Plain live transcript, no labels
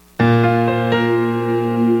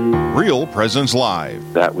Real Presence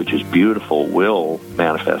Live. That which is beautiful will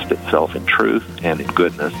manifest itself in truth and in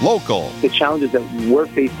goodness. Local. The challenges that we're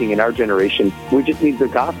facing in our generation, we just need the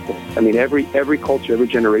gospel. I mean, every culture, every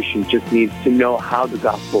generation just needs to know how the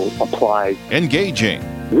gospel applies. Engaging.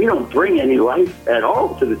 We don't bring any life at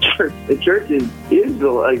all to the church. The church is the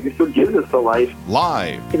life. It's what gives us the life.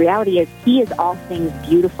 Live. The reality is He is all things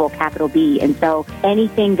beautiful, capital B. And so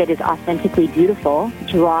anything that is authentically beautiful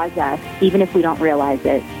draws us, even if we don't realize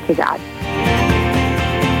it, to God.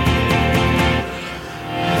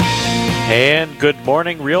 And good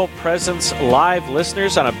morning, Real Presence Live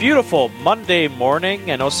listeners on a beautiful Monday morning.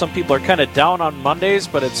 I know some people are kind of down on Mondays,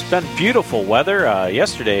 but it's been beautiful weather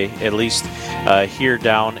yesterday, at least here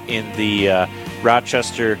down in the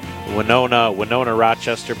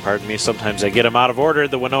Winona-Rochester, pardon me. Sometimes I get them out of order.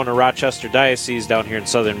 The Winona-Rochester Diocese down here in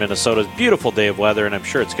southern Minnesota. Beautiful day of weather, and I'm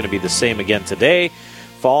sure it's going to be the same again today.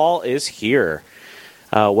 Fall is here.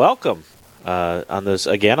 Welcome. On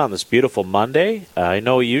this beautiful Monday. I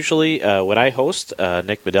know usually when I host,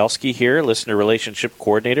 Nick Medelsky here, Listener Relationship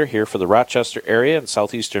Coordinator here for the Rochester area in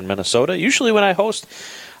southeastern Minnesota. Usually when I host,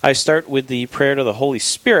 I start with the prayer to the Holy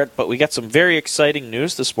Spirit, but we got some very exciting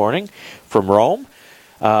news this morning from Rome.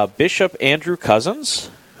 Bishop Andrew Cozzens,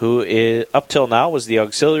 who is, up till now was the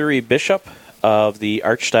auxiliary bishop of the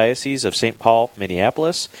Archdiocese of St. Paul,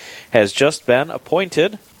 Minneapolis, has just been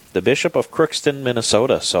appointed the Bishop of Crookston,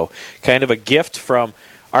 Minnesota. So kind of a gift from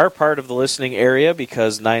our part of the listening area,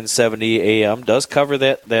 because 970 AM does cover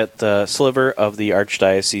that sliver of the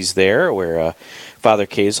Archdiocese there where Father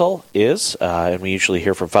Kazel is. And we usually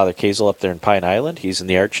hear from Father Kazel up there in Pine Island. He's in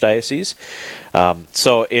the Archdiocese.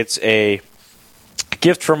 So it's a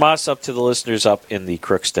gift from us up to the listeners up in the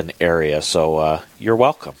Crookston area. So you're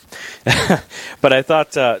welcome. But I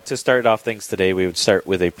thought to start off things today, we would start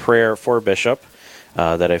with a prayer for Bishop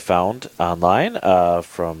that I found online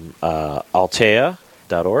from altea.org.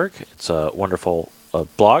 It's a wonderful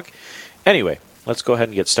blog. Anyway, let's go ahead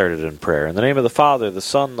and get started in prayer. In the name of the Father, the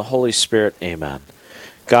Son, the Holy Spirit, amen.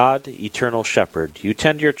 God, eternal shepherd, you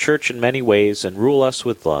tend your church in many ways and rule us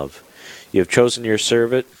with love. You have chosen your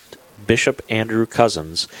servant, Bishop Andrew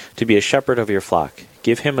Cozzens, to be a shepherd of your flock.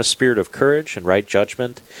 Give him a spirit of courage and right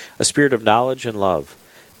judgment, a spirit of knowledge and love.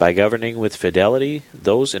 By governing with fidelity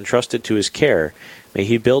those entrusted to his care, may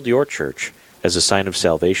he build your church as a sign of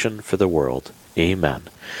salvation for the world. Amen.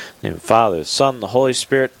 In the name of the Father, the Son, the Holy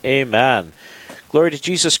Spirit. Amen. Glory to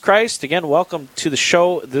Jesus Christ. Again, welcome to the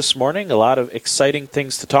show this morning. A lot of exciting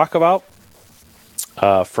things to talk about.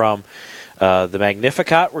 From the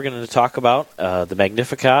Magnificat, we're going to talk about the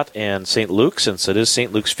Magnificat and St. Luke, since it is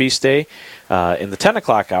St. Luke's feast day, in the 10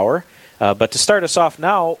 o'clock hour. But to start us off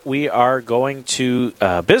now, we are going to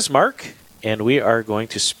Bismarck, and we are going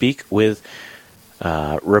to speak with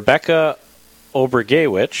Rebecca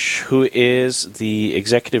Obergewich, who is the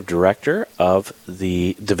executive director of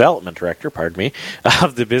the development director,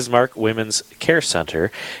 of the Bismarck Women's Care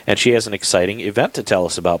Center, and she has an exciting event to tell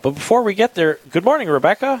us about. But before we get there, good morning,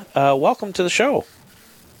 Rebecca. Welcome to the show.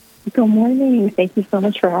 Good morning. Thank you so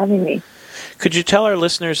much for having me. Could you tell our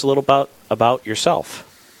listeners a little about yourself?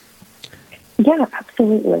 Yeah,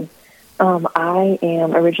 absolutely. I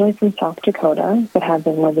am originally from South Dakota, but have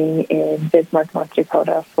been living in Bismarck, North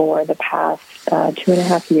Dakota for the past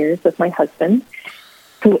 2.5 years with my husband,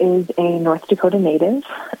 who is a North Dakota native.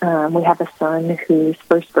 We have a son whose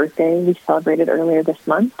first birthday we celebrated earlier this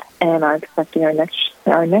month and are expecting our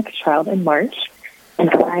next child in March.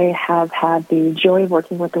 And I have had the joy of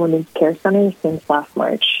working with the Women's Care Center since last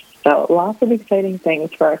March. So lots of exciting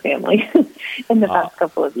things for our family in the past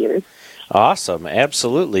couple of years. Awesome,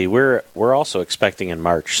 absolutely. We're also expecting in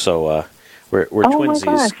March, so we're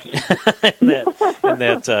twinsies in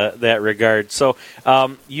that regard. So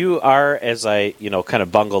you are, as I kind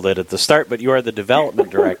of bungled it at the start, but you are the development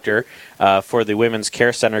director for the Women's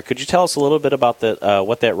Care Center. Could you tell us a little bit about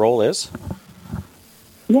what that role is?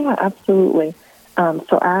 Yeah, absolutely.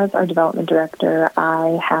 So as our development director,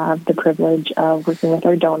 I have the privilege of working with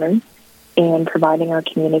our donors and providing our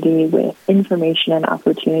community with information and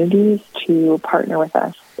opportunities to partner with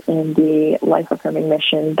us in the life-affirming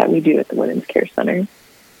mission that we do at the Women's Care Center.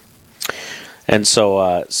 And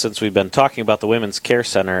so since we've been talking about the Women's Care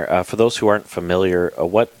Center, for those who aren't familiar,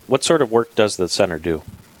 what sort of work does the center do?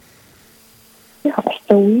 Yeah,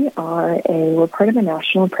 so we're part of a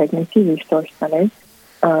national pregnancy resource center,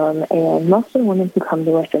 and most of the women who come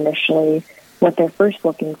to us initially, what they're first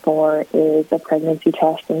looking for is a pregnancy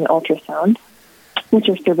test and an ultrasound, which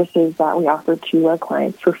are services that we offer to our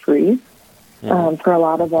clients for free. For a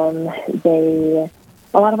lot of them, they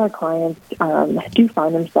a lot of our clients do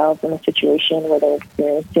find themselves in a situation where they're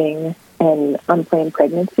experiencing an unplanned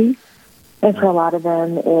pregnancy. And for a lot of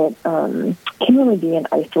them, it can really be an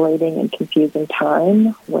isolating and confusing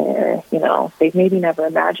time where, they've maybe never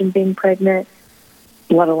imagined being pregnant,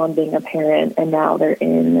 let alone being a parent, and now they're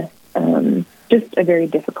in just a very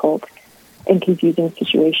difficult and confusing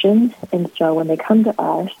situation. And so when they come to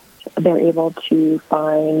us, they're able to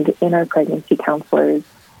find in our pregnancy counselors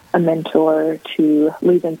a mentor to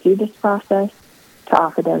lead them through this process, to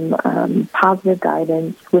offer them positive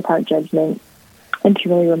guidance without judgment, and to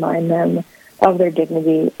really remind them of their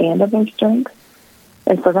dignity and of their strengths.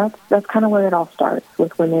 And so that's kind of where it all starts,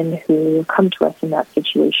 with women who come to us in that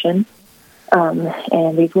situation.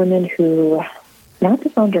 And these women who, not to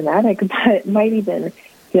sound dramatic, but might even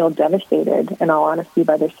feel devastated, in all honesty,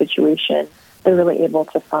 by their situation, they're really able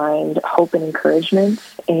to find hope and encouragement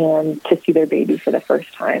and to see their baby for the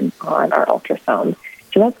first time on our ultrasound.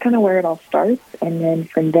 So that's kind of where it all starts. And then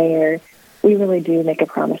from there, we really do make a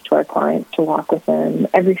promise to our clients to walk with them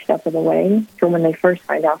every step of the way, from when they first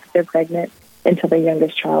find out that they're pregnant until their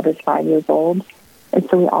youngest child is 5 years old. And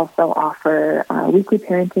so we also offer weekly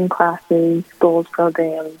parenting classes, goals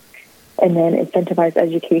programs, and then incentivized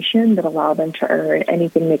education that allow them to earn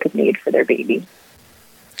anything they could need for their baby.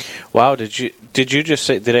 Wow, did you just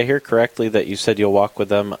say, did I hear correctly that you said you'll walk with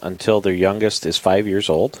them until their youngest is 5 years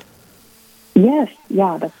old? Yes,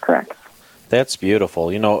 yeah, that's correct. That's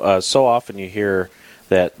beautiful. So often you hear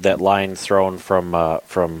that line thrown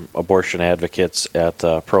from abortion advocates at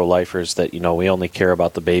pro-lifers that, we only care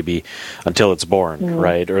about the baby until it's born,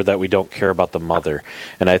 right? Or that we don't care about the mother.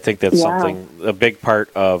 And I think that's a big part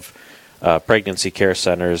of pregnancy care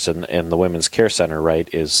centers and the Women's Care Center,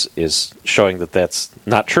 right, is showing that that's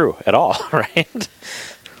not true at all, right?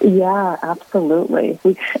 Yeah, absolutely.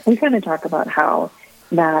 We kind of talk about how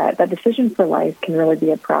that decision for life can really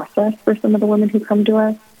be a process for some of the women who come to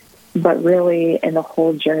us, but really in the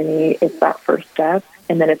whole journey, it's that first step.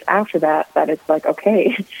 And then it's after that it's like,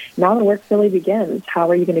 okay, now the work really begins. How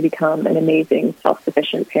are you going to become an amazing,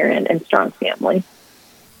 self-sufficient parent and strong family?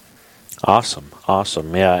 Awesome.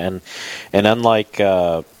 Yeah. And unlike,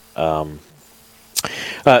 one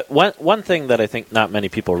thing that I think not many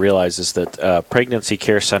people realize is that pregnancy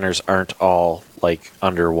care centers aren't all like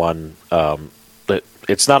under one,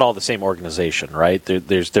 it's not all the same organization, right?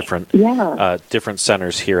 There's different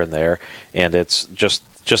centers here and there, and it's just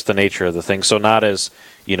the nature of the thing. So not as,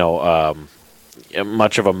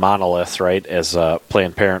 much of a monolith, right, as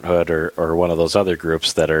Planned Parenthood or one of those other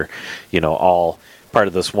groups that are, all part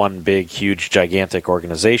of this one big, huge, gigantic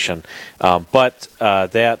organization. But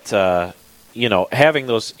having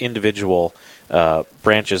those individual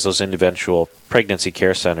branches, those individual pregnancy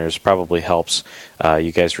care centers probably helps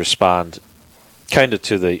you guys respond kind of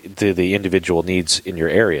to the individual needs in your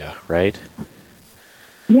area, right?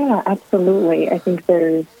 Yeah, absolutely. I think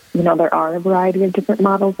there are a variety of different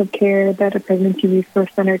models of care that a pregnancy resource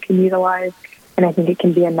center can utilize, and I think it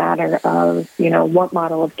can be a matter of, what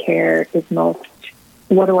model of care is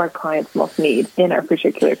what do our clients most need in our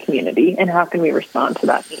particular community, and how can we respond to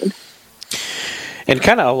that need? And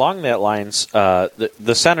kind of along that lines,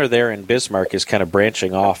 the center there in Bismarck is kind of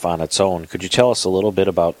branching off on its own. Could you tell us a little bit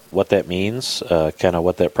about what that means, kind of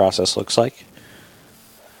what that process looks like?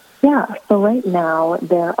 Yeah, so right now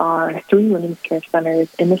there are 3 women's care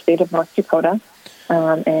centers in the state of North Dakota.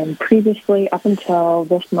 And previously, up until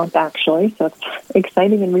this month actually, so it's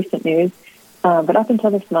exciting and recent news, but up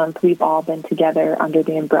until this month, we've all been together under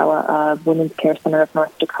the umbrella of Women's Care Center of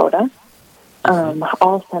North Dakota.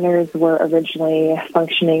 All centers were originally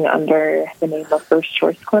functioning under the name of First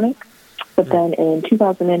Choice Clinic, but then in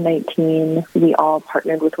 2019, we all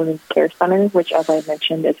partnered with Women's Care Center, which, as I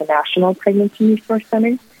mentioned, is a national pregnancy resource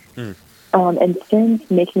center. And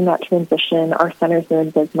since making that transition, our centers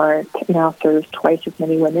in Bismarck now serves twice as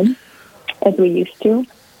many women as we used to.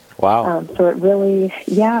 Wow. So it really,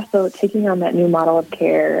 so taking on that new model of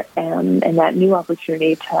care and that new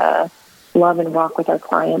opportunity to love and walk with our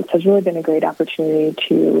clients has really been a great opportunity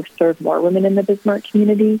to serve more women in the Bismarck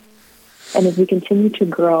community. And as we continue to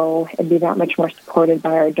grow and be that much more supported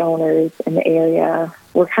by our donors in the area,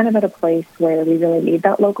 we're kind of at a place where we really need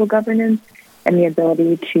that local governance and the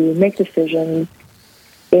ability to make decisions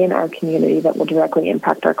in our community that will directly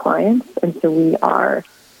impact our clients. And so we are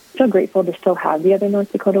so grateful to still have the other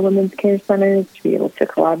North Dakota Women's Care Centers to be able to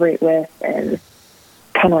collaborate with and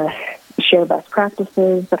kind of share best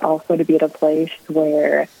practices, but also to be at a place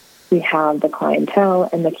where we have the clientele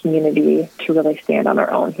and the community to really stand on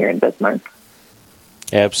our own here in Bismarck.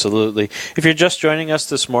 Absolutely. If you're just joining us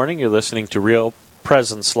this morning, you're listening to Real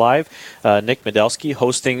Presence Live. Nick Medelsky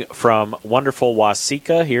hosting from wonderful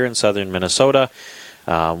Waseca here in southern Minnesota.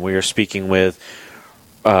 We are speaking with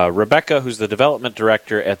Rebecca, who's the development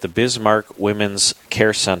director at the Bismarck Women's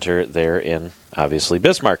Care Center there in, obviously,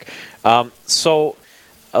 Bismarck. So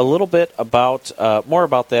a little bit about, more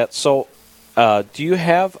about that. So do you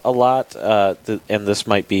have a lot, and this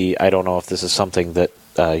might be, I don't know if this is something that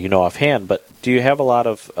you know offhand, but do you have a lot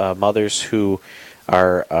of mothers who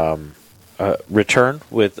are return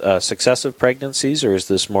with successive pregnancies, or is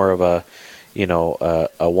this more of a,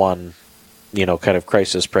 a one, kind of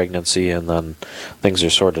crisis pregnancy and then things are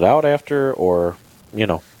sorted out after, or,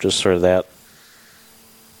 just sort of that?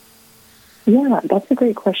 Yeah, that's a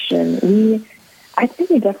great question. I think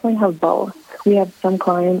we definitely have both. We have some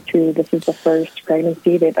clients who this is the first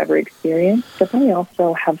pregnancy they've ever experienced, but then we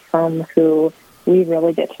also have some who we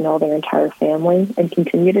really get to know their entire family and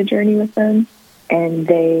continue to journey with them. And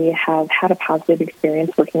they have had a positive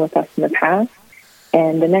experience working with us in the past.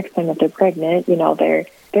 And the next time that they're pregnant, they're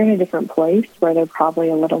in a different place where they're probably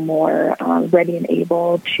a little more ready and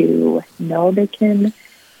able to know they can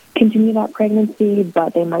continue that pregnancy,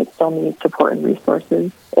 but they might still need support and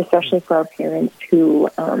resources, especially for our parents who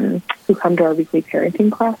come to our weekly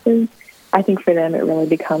parenting classes. I think for them it really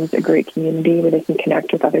becomes a great community where they can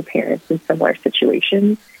connect with other parents in similar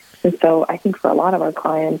situations. And so I think for a lot of our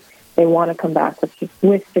clients, they want to come back with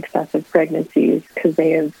successive pregnancies because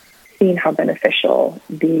they have seen how beneficial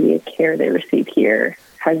the care they receive here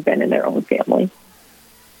has been in their own family.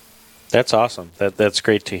 That's awesome. That's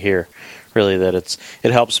great to hear. Really, that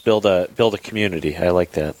it helps build a community. I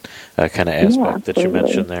like that kind of aspect that you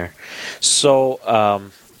mentioned there. So,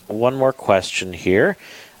 one more question here,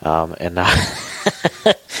 and now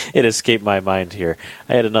it escaped my mind here.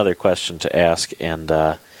 I had another question to ask, and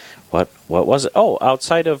what was it? Oh,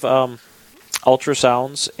 outside of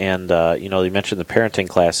ultrasounds, and you mentioned the parenting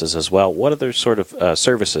classes as well. What other sort of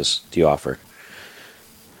services do you offer?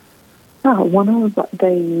 One of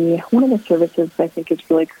the services I think is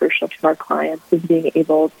really crucial to our clients is being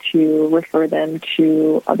able to refer them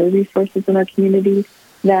to other resources in our community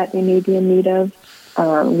that they may be in need of.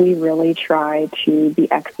 We really try to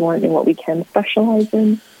be excellent in what we can specialize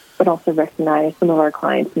in, but also recognize some of our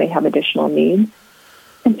clients may have additional needs.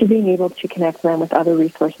 And so being able to connect them with other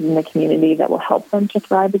resources in the community that will help them to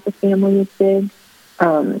thrive as a family is big.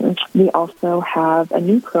 We also have a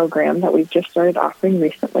new program that we've just started offering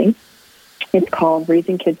recently. It's called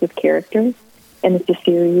Raising Kids with Character, and it's a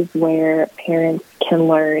series where parents can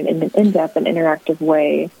learn in an in-depth and interactive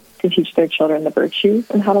way to teach their children the virtues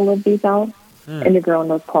and how to live these out and to grow in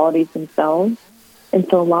those qualities themselves. And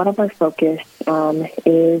so a lot of our focus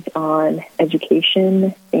is on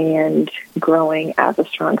education and growing as a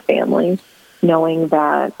strong family, knowing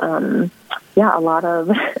that, a lot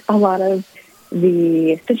of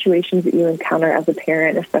the situations that you encounter as a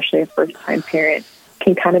parent, especially a first-time parent,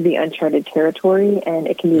 can kind of be uncharted territory, and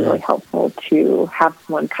it can be really helpful to have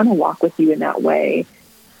someone kind of walk with you in that way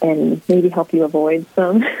and maybe help you avoid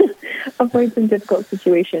some difficult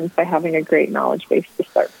situations by having a great knowledge base to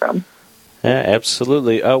start from. Yeah,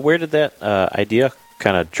 absolutely. Where did that idea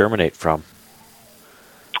kind of germinate from?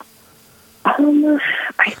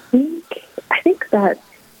 I think that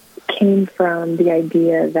came from the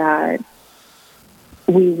idea that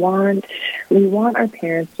we want our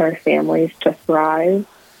parents and our families to thrive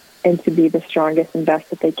and to be the strongest and best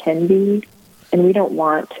that they can be. And we don't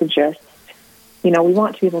want to just, we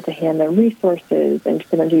want to be able to hand them resources and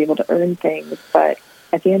for them to be able to earn things. But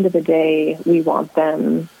at the end of the day, we want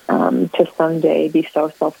them to someday be so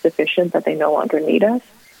self-sufficient that they no longer need us.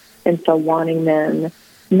 And so wanting them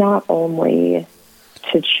not only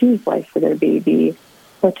to choose life for their baby,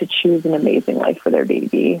 but to choose an amazing life for their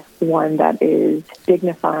baby, one that is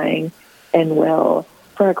dignifying and will,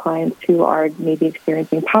 for our clients who are maybe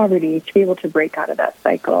experiencing poverty, to be able to break out of that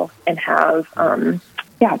cycle and have,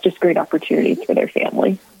 just great opportunities for their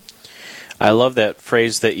family. I love that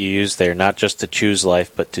phrase that you use there, not just to choose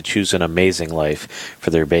life, but to choose an amazing life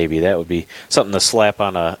for their baby. That would be something to slap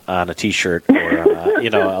on a T-shirt or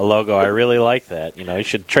a logo. I really like that. You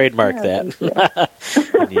should trademark that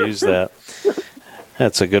and use that.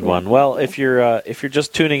 That's a good one. Well, if you're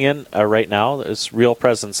just tuning in right now, it's Real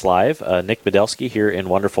Presence Live. Nick Medelsky here in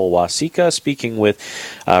wonderful Waseca, speaking with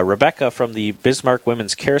Rebecca from the Bismarck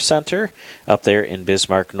Women's Care Center up there in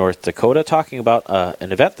Bismarck, North Dakota, talking about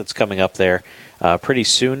an event that's coming up there pretty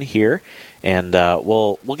soon here. And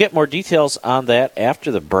we'll get more details on that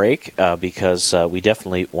after the break because we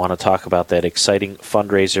definitely want to talk about that exciting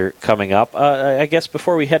fundraiser coming up. I guess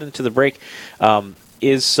before we head into the break,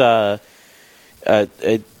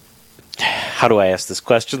 how do I ask this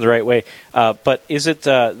question the right way? But is it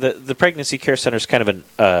the Pregnancy Care Center is kind of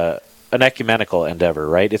an ecumenical endeavor,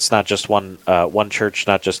 right? It's not just one church,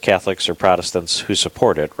 not just Catholics or Protestants who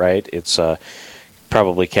support it, right? It's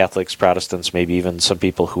probably Catholics, Protestants, maybe even some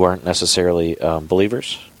people who aren't necessarily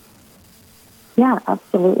believers. Yeah,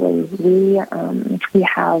 absolutely. We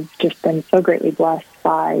have just been so greatly blessed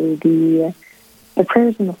by the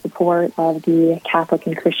prayers and the support of the Catholic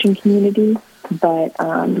and Christian community. But,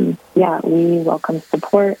 we welcome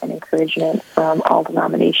support and encouragement from all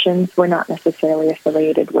denominations. We're not necessarily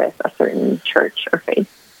affiliated with a certain church or faith.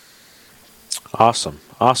 Awesome.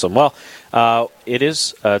 Well, it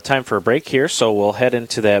is time for a break here, so we'll head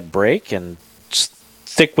into that break and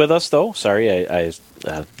stick with us, though. Sorry, I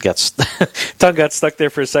tongue got stuck there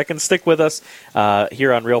for a second. Stick with us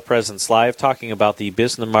here on Real Presence Live, talking about the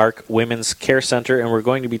Bismarck Women's Care Center, and we're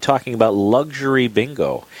going to be talking about luxury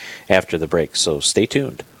bingo after the break, so stay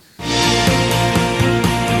tuned.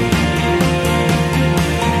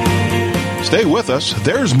 Stay with us.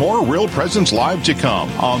 There's more Real Presence Live to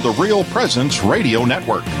come on the Real Presence Radio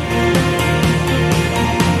Network.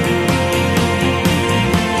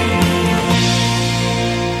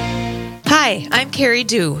 Hi, I'm Carrie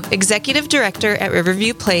Dew, Executive Director at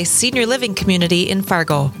Riverview Place Senior Living Community in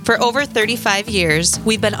Fargo. For over 35 years,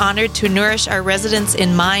 we've been honored to nourish our residents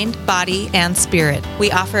in mind, body, and spirit.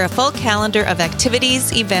 We offer a full calendar of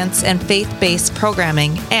activities, events, and faith-based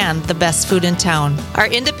programming, and the best food in town. Our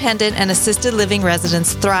independent and assisted living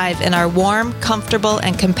residents thrive in our warm, comfortable,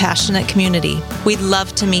 and compassionate community. We'd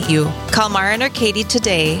love to meet you. Call Marin or Katie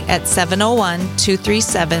today at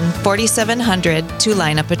 701-237-4700 to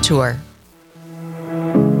line up a tour.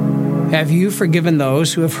 Have you forgiven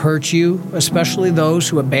those who have hurt you, especially those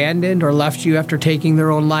who abandoned or left you after taking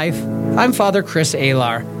their own life? I'm Father Chris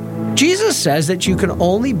Alar. Jesus says that you can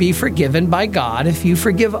only be forgiven by God if you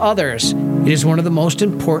forgive others. It is one of the most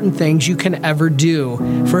important things you can ever do,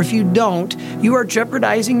 for if you don't, you are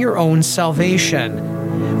jeopardizing your own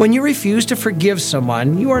salvation. When you refuse to forgive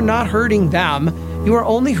someone, you are not hurting them, you are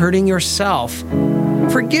only hurting yourself.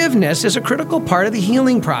 Forgiveness is a critical part of the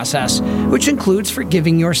healing process, which includes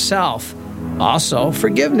forgiving yourself. Also,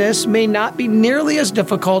 forgiveness may not be nearly as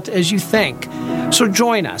difficult as you think. So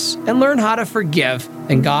join us and learn how to forgive,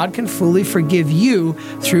 and God can fully forgive you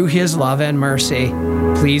through His love and mercy.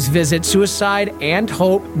 Please visit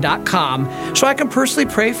suicideandhope.com so I can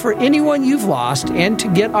personally pray for anyone you've lost, and to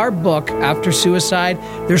get our book, After Suicide,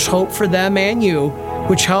 There's Hope for Them and You,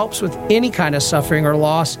 which helps with any kind of suffering or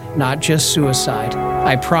loss, not just suicide.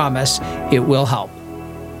 I promise it will help.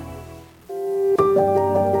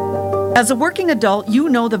 As a working adult, you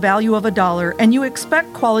know the value of $1 and you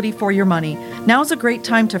expect quality for your money. Now's a great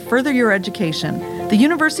time to further your education. The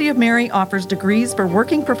University of Mary offers degrees for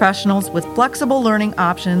working professionals with flexible learning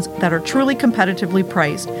options that are truly competitively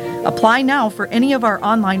priced. Apply now for any of our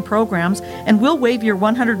online programs and we'll waive your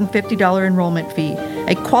 $150 enrollment fee.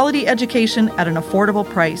 A quality education at an affordable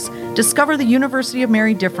price. Discover the University of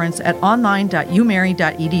Mary difference at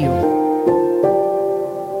online.umary.edu.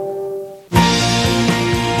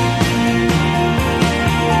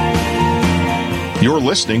 You're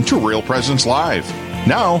listening to Real Presence Live.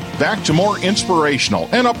 Now, back to more inspirational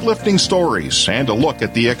and uplifting stories and a look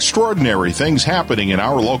at the extraordinary things happening in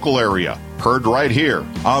our local area. Heard right here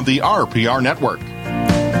on the RPR Network.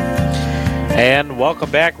 And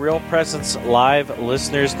welcome back, Real Presence Live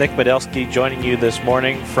listeners. Nick Medelsky joining you this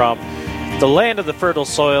morning from the land of the fertile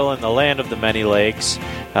soil and the land of the many lakes,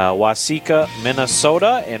 Waseca,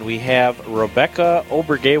 Minnesota. And we have Rebecca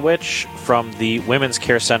Obergewich from the Women's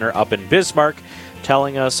Care Center up in Bismarck,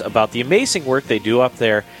 telling us about the amazing work they do up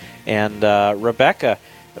there. And Rebecca,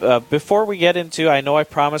 before we get into, I know I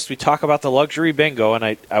promised we talk about the luxury bingo,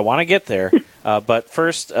 and I want to get there. But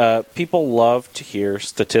first, people love to hear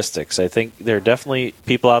statistics. I think there are definitely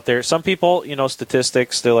people out there. Some people,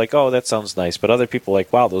 statistics, they're like, oh, that sounds nice. But other people are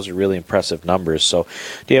like, wow, those are really impressive numbers. So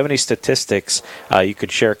do you have any statistics you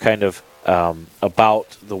could share kind of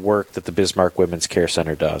about the work that the Bismarck Women's Care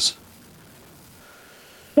Center does?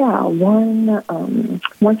 Yeah, one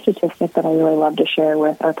statistic that I really love to share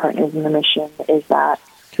with our partners in the mission is that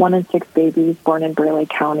 1 in 6 babies born in Burleigh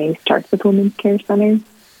County starts with Women's Care Center.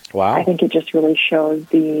 Wow. I think it just really shows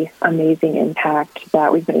the amazing impact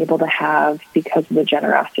that we've been able to have because of the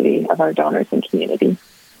generosity of our donors and community.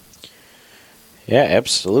 Yeah,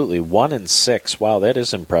 absolutely. 1 in 6. Wow, that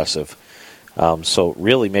is impressive. So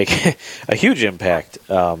really make a huge impact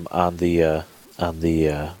on the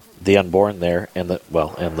unborn there, and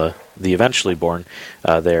the eventually born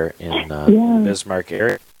there in the Bismarck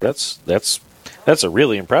area. That's That's a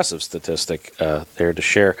really impressive statistic there to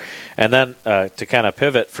share. And then to kind of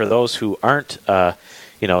pivot for those who aren't,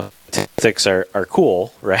 statistics are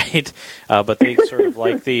cool, right? But they sort of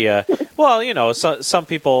like the, some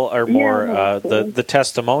people are more the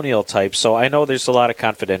testimonial type. So I know there's a lot of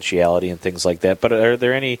confidentiality and things like that. But are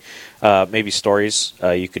there any maybe stories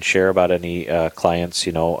you could share about any clients?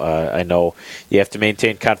 I know you have to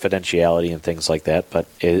maintain confidentiality and things like that. But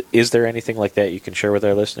is there anything like that you can share with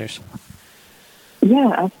our listeners?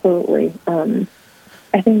 Yeah, absolutely.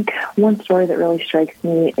 I think one story that really strikes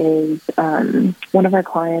me is one of our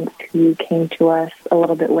clients who came to us a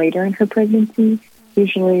little bit later in her pregnancy.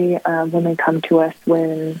 Usually women come to us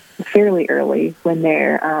fairly early, when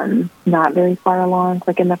they're not very far along,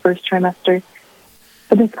 like in the first trimester.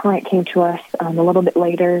 But this client came to us a little bit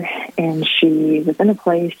later, and she was in a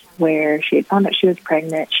place where she had found out she was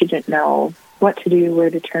pregnant. She didn't know what to do, where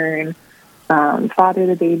to turn. Father of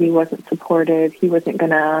the baby wasn't supportive. He wasn't going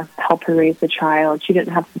to help her raise the child. She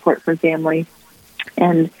didn't have support from family.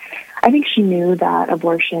 And I think she knew that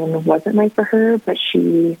abortion wasn't right for her, but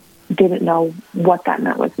she didn't know what that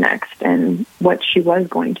meant was next and what she was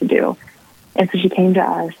going to do. And so she came to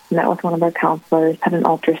us, met with one of our counselors, had an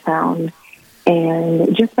ultrasound,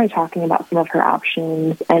 and just by talking about some of her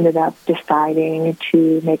options, ended up deciding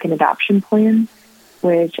to make an adoption plan,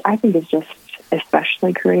 which I think is just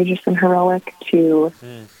especially courageous and heroic, to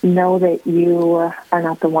know that you are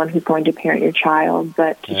not the one who's going to parent your child,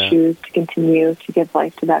 but to choose to continue to give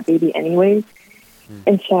life to that baby anyways.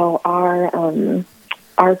 And so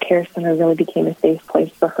our care center really became a safe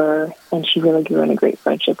place for her, and she really grew in a great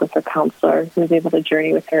friendship with her counselor, who was able to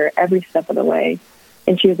journey with her every step of the way.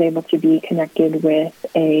 And she was able to be connected with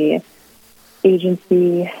an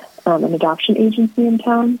adoption agency in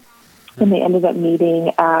town. And they ended up meeting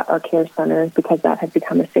at our care center because that had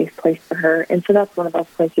become a safe place for her. And so that's one of those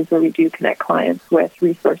places where we do connect clients with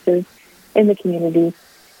resources in the community.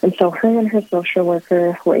 And so her and her social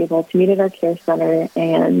worker were able to meet at our care center,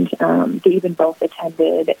 and they even both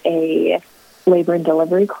attended a labor and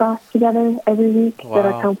delivery class together every week that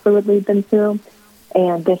our counselor would lead them through.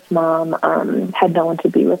 And this mom had no one to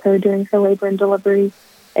be with her during her labor and delivery.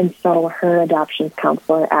 And so her adoptions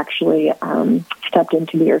counselor actually stepped in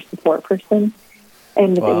to be her support person,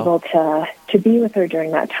 and was able to be with her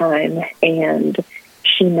during that time. And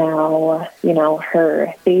she now,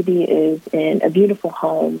 her baby is in a beautiful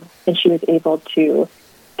home, and she was able to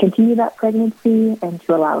continue that pregnancy and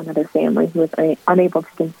to allow another family who was unable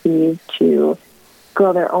to conceive to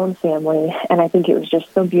grow their own family. And I think it was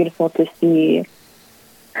just so beautiful to see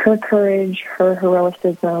her courage, her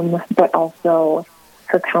heroism, but also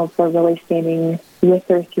her counselor really standing with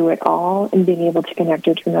her through it all and being able to connect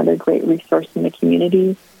her to another great resource in the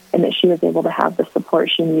community, and that she was able to have the support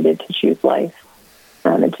she needed to choose life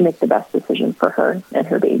and to make the best decision for her and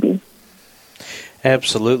her baby.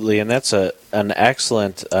 Absolutely, and that's an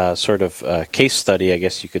excellent sort of case study, I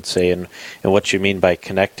guess you could say, in what you mean by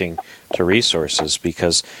connecting to resources,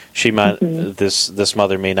 because she might, this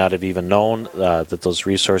mother may not have even known that those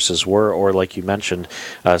resources were, or like you mentioned,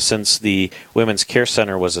 since the Women's Care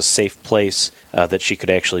Center was a safe place that she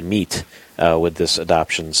could actually meet with this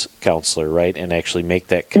adoptions counselor, right, and actually make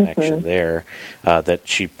that connection there that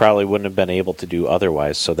she probably wouldn't have been able to do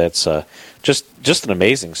otherwise. So that's just an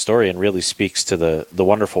amazing story, and really speaks to the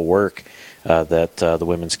wonderful work that the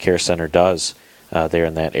Women's Care Center does there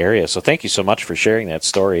in that area. So thank you so much for sharing that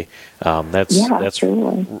story. That's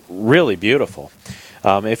really beautiful.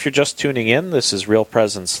 If you're just tuning in, this is Real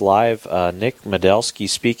Presence Live. Nick Medelsky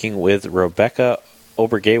speaking with Rebecca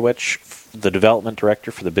Obergewich, the Development Director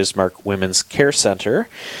for the Bismarck Women's Care Center.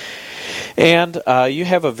 And you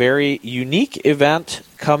have a very unique event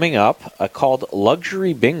coming up called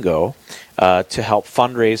Luxury Bingo to help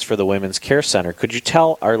fundraise for the Women's Care Center. Could you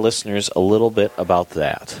tell our listeners a little bit about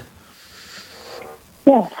that?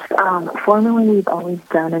 Yes. Formerly, we've always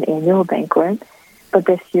done an annual banquet, but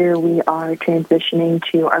this year we are transitioning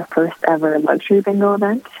to our first ever luxury bingo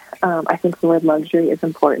event. I think the word luxury is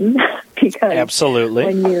important because absolutely,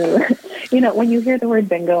 when you hear the word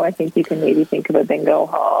bingo, I think you can maybe think of a bingo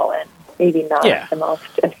hall and maybe not the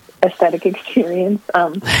most aesthetic experience.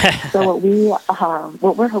 So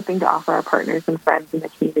what we're hoping to offer our partners and friends in the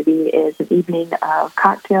community is an evening of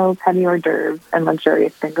cocktails, heavy hors d'oeuvres, and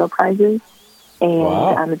luxurious bingo prizes.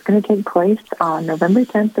 And it's going to take place on November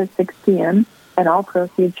 10th at 6 p.m., and all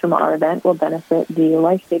proceeds from our event will benefit the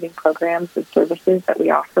life-saving programs and services that we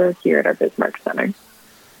offer here at our Bismarck Center.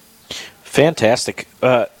 Fantastic.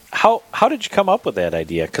 How did you come up with that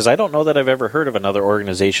idea? Because I don't know that I've ever heard of another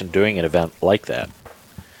organization doing an event like that.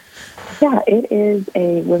 Yeah, it is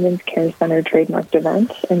a Women's Care Center trademarked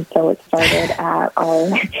event, and so it started at our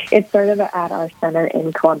center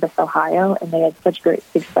in Columbus, Ohio, and they had such great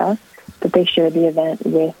success that they shared the event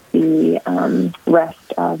with the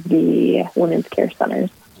rest of the Women's Care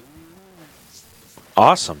Centers.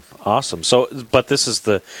 Awesome. So, but this is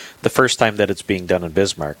the first time that it's being done in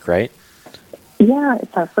Bismarck, right? Yeah,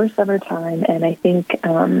 it's our first ever time, and I think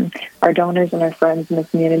our donors and our friends in the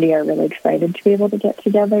community are really excited to be able to get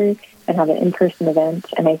together and have an in-person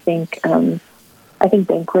event. And I think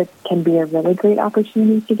banquets can be a really great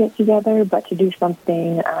opportunity to get together, but to do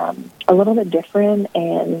something a little bit different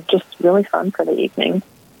and just really fun for the evening,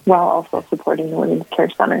 while also supporting the Women's Care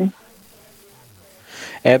Center.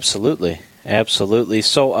 Absolutely.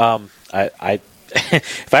 So,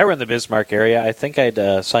 if I were in the Bismarck area, I think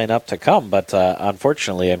I'd sign up to come, but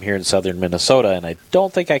unfortunately I'm here in southern Minnesota, and I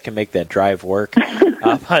don't think I can make that drive work.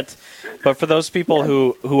 But for those people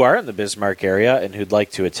who are in the Bismarck area and who'd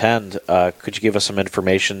like to attend, could you give us some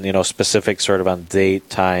information, specific sort of on date,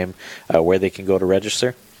 time, where they can go to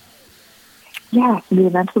register? Yeah, the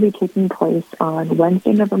event will be taking place on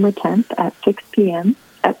Wednesday, November 10th at 6 p.m.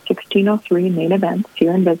 at 1603 Main Events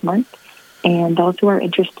here in Bismarck. And those who are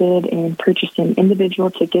interested in purchasing individual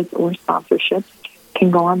tickets or sponsorships can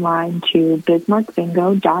go online to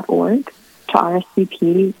bismarckbingo.org to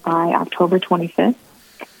RSVP by October 25th.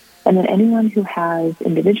 And then anyone who has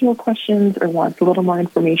individual questions or wants a little more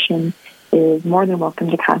information is more than welcome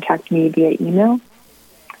to contact me via email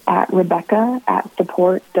at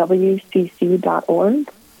Rebecca@supportwcc.org.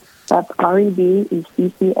 That's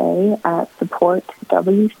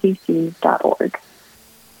REBECCA@supportwcc.org.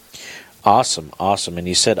 Awesome. And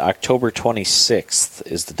you said October 26th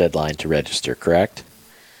is the deadline to register, correct?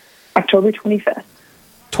 October 25th.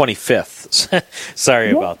 25th.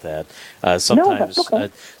 Sorry about that. Sometimes, no, that's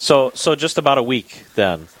okay. So just about a week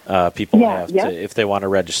then. People have to, if they want to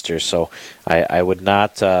register. So I would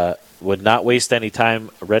not waste any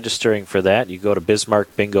time registering for that. You go to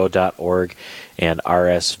bismarckbingo.org and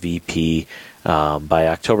RSVP by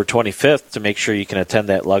October 25th to make sure you can attend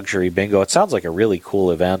that luxury bingo. It sounds like a really cool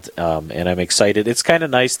event, and I'm excited. It's kind of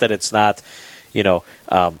nice that it's not,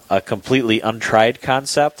 a completely untried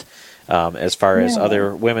concept as far as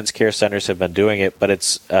other women's care centers have been doing it, but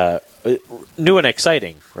it's new and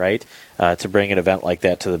exciting, right, to bring an event like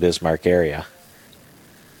that to the Bismarck area.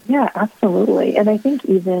 Yeah, absolutely. And I think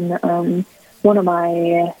even one of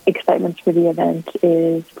my excitements for the event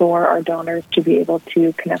is for our donors to be able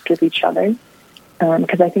to connect with each other.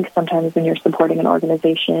 Because I think sometimes when you're supporting an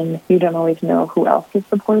organization, you don't always know who else is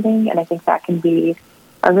supporting. And I think that can be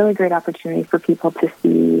a really great opportunity for people to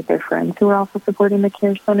see their friends who are also supporting the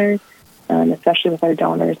care centers, especially with our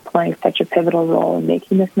donors playing such a pivotal role in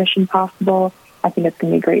making this mission possible. I think it's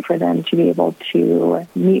going to be great for them to be able to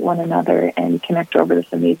meet one another and connect over this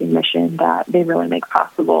amazing mission that they really make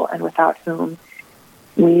possible and without whom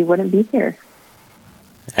we wouldn't be here.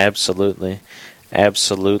 Absolutely.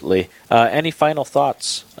 Any final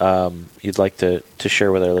thoughts you'd like to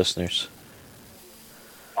share with our listeners?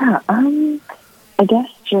 Yeah, I guess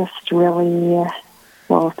just really,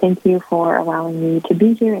 thank you for allowing me to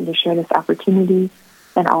be here and to share this opportunity,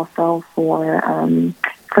 and also for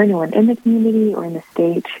anyone in the community or in the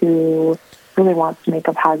state who really wants to make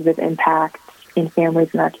a positive impact in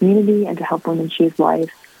families in our community and to help women choose life.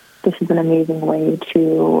 This is an amazing way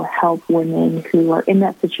to help women who are in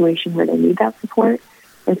that situation where they need that support.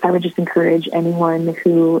 And so I would just encourage anyone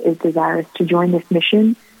who is desirous to join this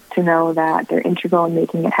mission to know that they're integral in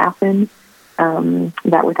making it happen,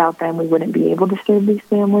 that without them we wouldn't be able to serve these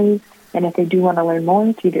families. And if they do want to learn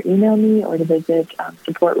more, to either email me or to visit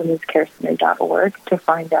supportwomenscarecenter.org to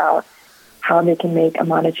find out how they can make a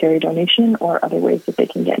monetary donation or other ways that they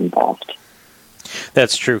can get involved.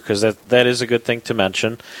 That's true, because that is a good thing to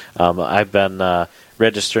mention. I've been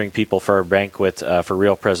registering people for a banquet for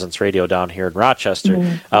Real Presence Radio down here in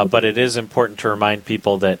Rochester, but it is important to remind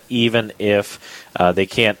people that even if they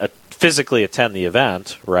can't physically attend the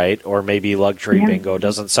event, right, or maybe luxury bingo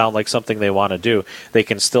doesn't sound like something they want to do, they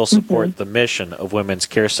can still support the mission of Women's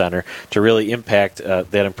Care Center to really impact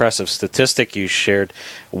that impressive statistic you shared,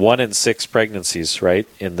 1 in 6 pregnancies, right,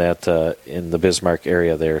 in that in the Bismarck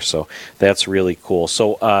area there. So that's really cool.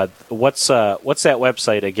 So what's that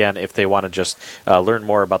website again if they want to just learn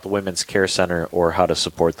more about the Women's Care Center or how to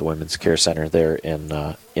support the Women's Care Center there in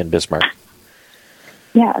Bismarck?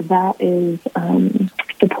 Yeah, that is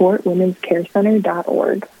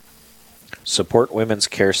supportwomenscarecenter.org.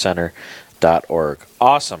 Supportwomenscarecenter.org.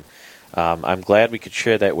 Awesome. I'm glad we could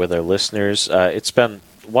share that with our listeners. It's been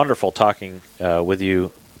wonderful talking with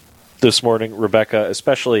you this morning, Rebecca,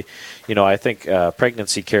 especially, I think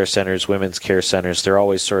pregnancy care centers, women's care centers, they're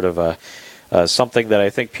always sort of something that I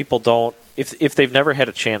think people don't, if they've never had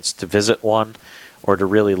a chance to visit one or to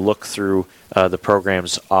really look through the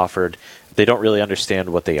programs offered, they don't really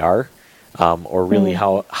understand what they are. Or really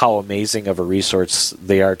how amazing of a resource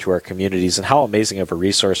they are to our communities, and how amazing of a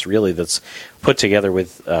resource really that's put together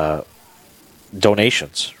with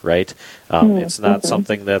donations, right? It's not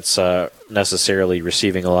something that's necessarily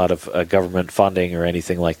receiving a lot of government funding or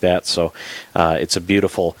anything like that. So it's a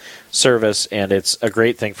beautiful service, and it's a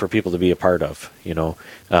great thing for people to be a part of.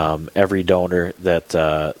 Every donor that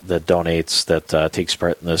donates, that takes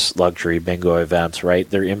part in this luxury bingo event, right?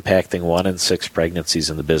 They're impacting 1 in 6 pregnancies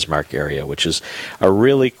in the Bismarck area, which is a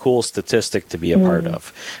really cool statistic to be a part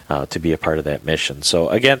of, to be a part of that mission. So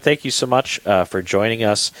again, thank you so much for joining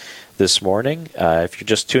us this morning. If you're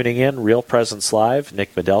just tuning in, Real Presence Live,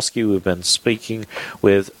 Nick Medelsky. We've been speaking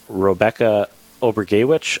with Rebecca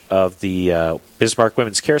Obergewich of the Bismarck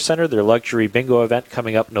Women's Care Center, their luxury bingo event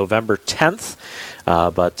coming up November 10th.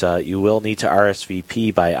 But you will need to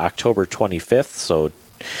RSVP by October 25th, so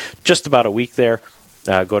just about a week there.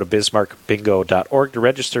 Go to bismarckbingo.org to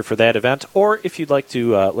register for that event, or if you'd like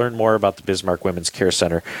to learn more about the Bismarck Women's Care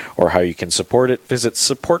Center or how you can support it, visit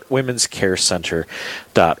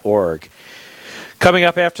supportwomenscarecenter.org. Coming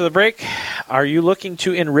up after the break, are you looking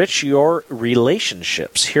to enrich your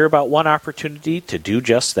relationships? Hear about one opportunity to do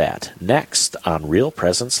just that, next on Real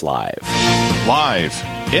Presence Live. Live,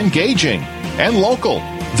 engaging, and local.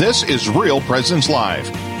 This is Real Presence Live,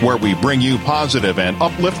 where we bring you positive and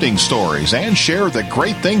uplifting stories and share the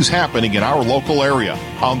great things happening in our local area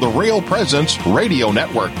on the Real Presence Radio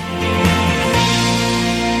Network.